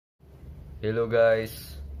Hello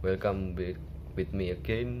guys, welcome back with me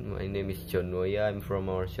again. My name is Nuoya. I'm from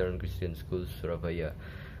our Sharon Christian School, Surabaya.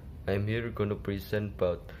 I'm here gonna present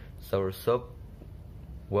about Soursop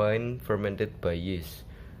wine fermented by yeast.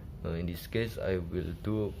 In this case, I will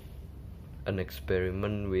do an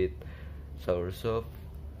experiment with Soursop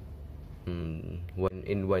in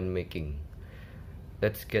winemaking.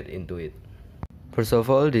 Let's get into it. First of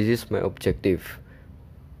all, this is my objective.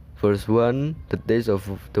 First one, the taste of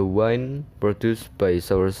the wine produced by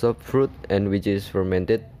Soursop fruit and which is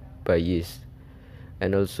fermented by yeast.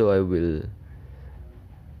 And also I will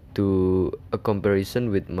do a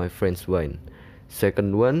comparison with my friend's wine.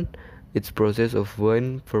 Second one, its process of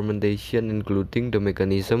wine fermentation including the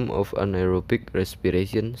mechanism of anaerobic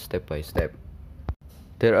respiration step by step.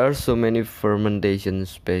 There are so many fermentation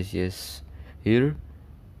species here.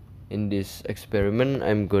 In this experiment,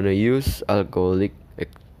 I'm gonna use alcoholic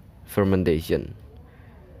fermentation.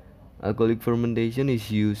 Alcoholic fermentation is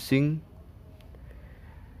using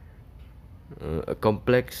a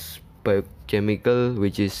complex biochemical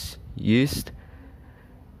which is yeast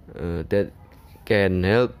that can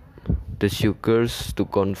help the sugars to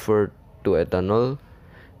convert to ethanol,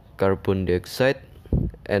 carbon dioxide,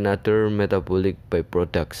 and other metabolic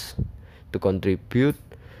byproducts to contribute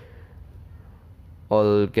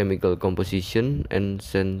all chemical composition and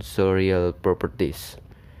sensorial properties.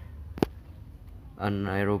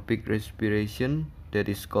 Anaerobic respiration, that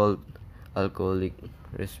is called alcoholic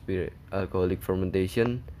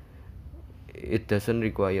fermentation, it doesn't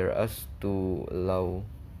require us to allow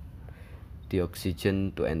the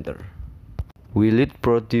oxygen to enter. Will it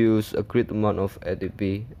produce a great amount of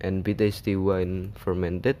ATP and be tasty wine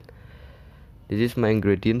fermented? This is my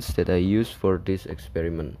ingredients that I use for this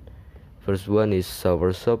experiment. First one is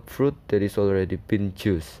Soursop fruit that is already been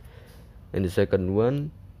juiced, and the second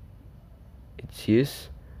one it's yeast,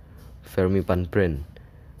 Fermented brand.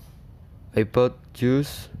 I bought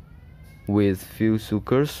juice with few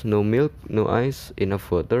sugars, no milk, no ice,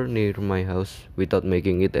 enough water near my house without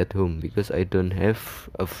making it at home because I don't have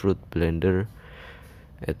a fruit blender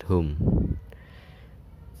at home.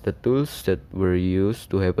 The tools that were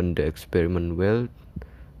used to happen the experiment well.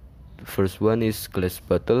 The first one is glass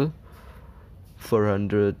bottle,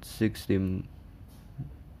 460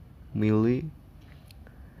 milli.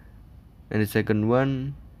 And the second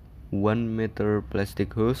one, 1 meter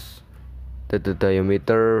plastic hose that the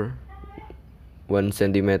diameter 1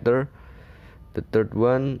 centimeter. The third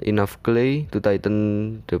one, enough clay to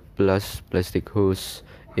tighten the plastic hose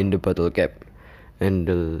in the bottle cap. And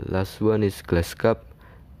the last one is glass cup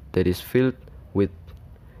that is filled with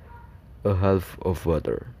a half of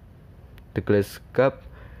water. The glass cup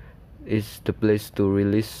is the place to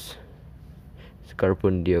release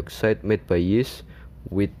carbon dioxide made by yeast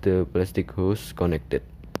with the plastic hose connected.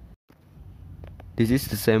 This is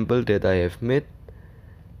the sample that I have made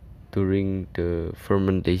during the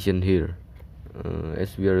fermentation here.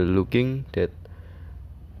 As we are looking that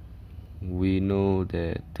we know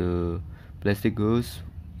that the plastic hose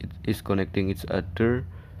is connecting each other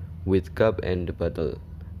with cup and the bottle.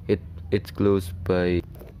 It's closed by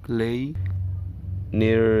clay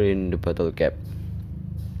near in the bottle cap.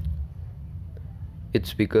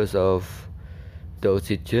 It's because of the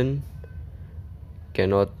oxygen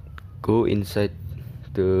cannot go inside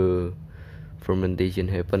the fermentation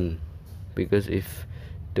happen, because if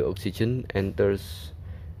the oxygen enters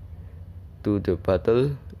to the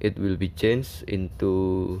bottle, it will be changed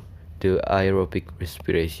into the aerobic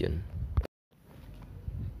respiration.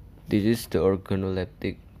 This is the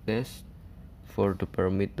organoleptic test. For the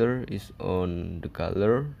parameter is on the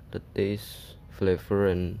color, the taste, flavor,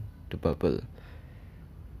 and the bubble.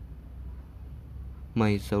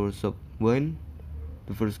 My Soursop wine,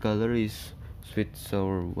 the first color is sweet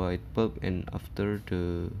sour white pulp, and after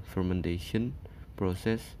the fermentation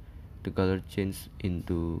process the color changed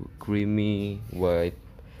into creamy white,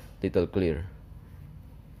 little clear.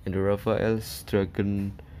 And the Raphael's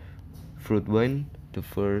dragon fruit wine, the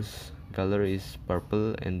first color is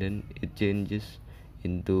purple and then it changes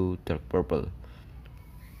into dark purple.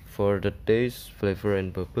 For the taste, flavor,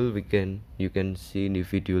 and bubble, you can see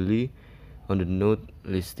individually on the note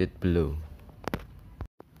listed below.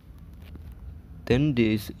 Then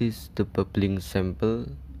this is the bubbling sample,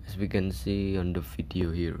 as we can see on the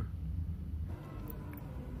video here.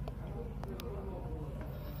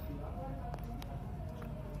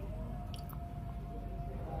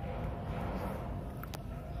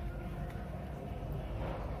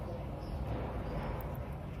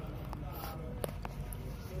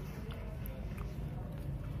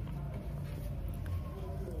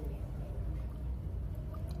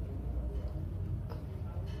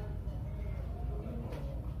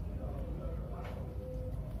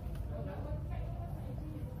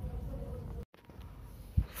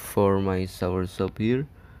 for my soursop here,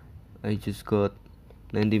 I just got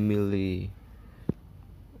 90 milli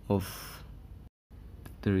of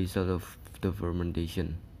the result of the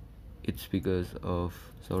fermentation. It's because of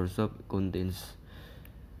soursop contains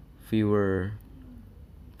fewer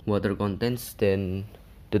water contents than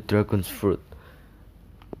the dragon's fruit.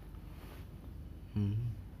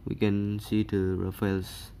 We can see the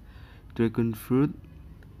Raphael's dragon fruit.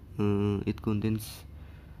 It contains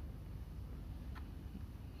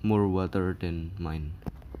more water than mine.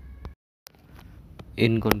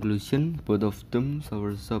 In conclusion, both of them,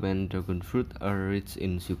 soursop and dragon fruit, are rich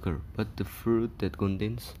in sugar, but the fruit that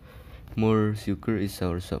contains more sugar is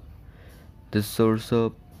soursop. The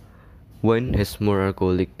soursop wine has more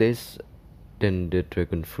alcoholic taste than the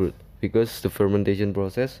dragon fruit because the fermentation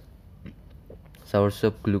process,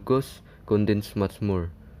 soursop glucose contains much more.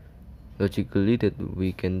 Logically, that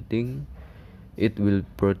we can think it will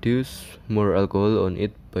produce more alcohol on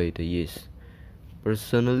it by the yeast.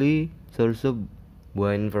 Personally, soursop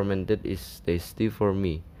wine fermented is tasty for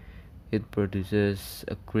me. It produces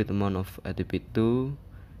a great amount of ATP too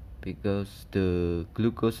because the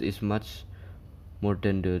glucose is much more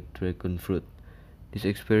than the dragon fruit. This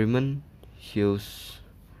experiment shows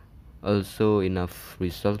also enough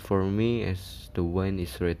result for me as the wine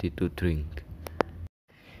is ready to drink.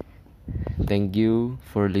 Thank you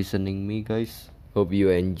for listening me, guys. Hope you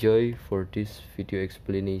enjoy for this video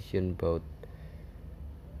explanation about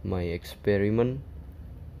my experiment.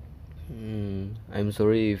 I'm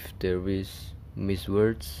sorry if there is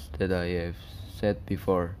miswords that I have said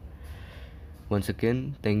before. Once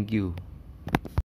again, thank you.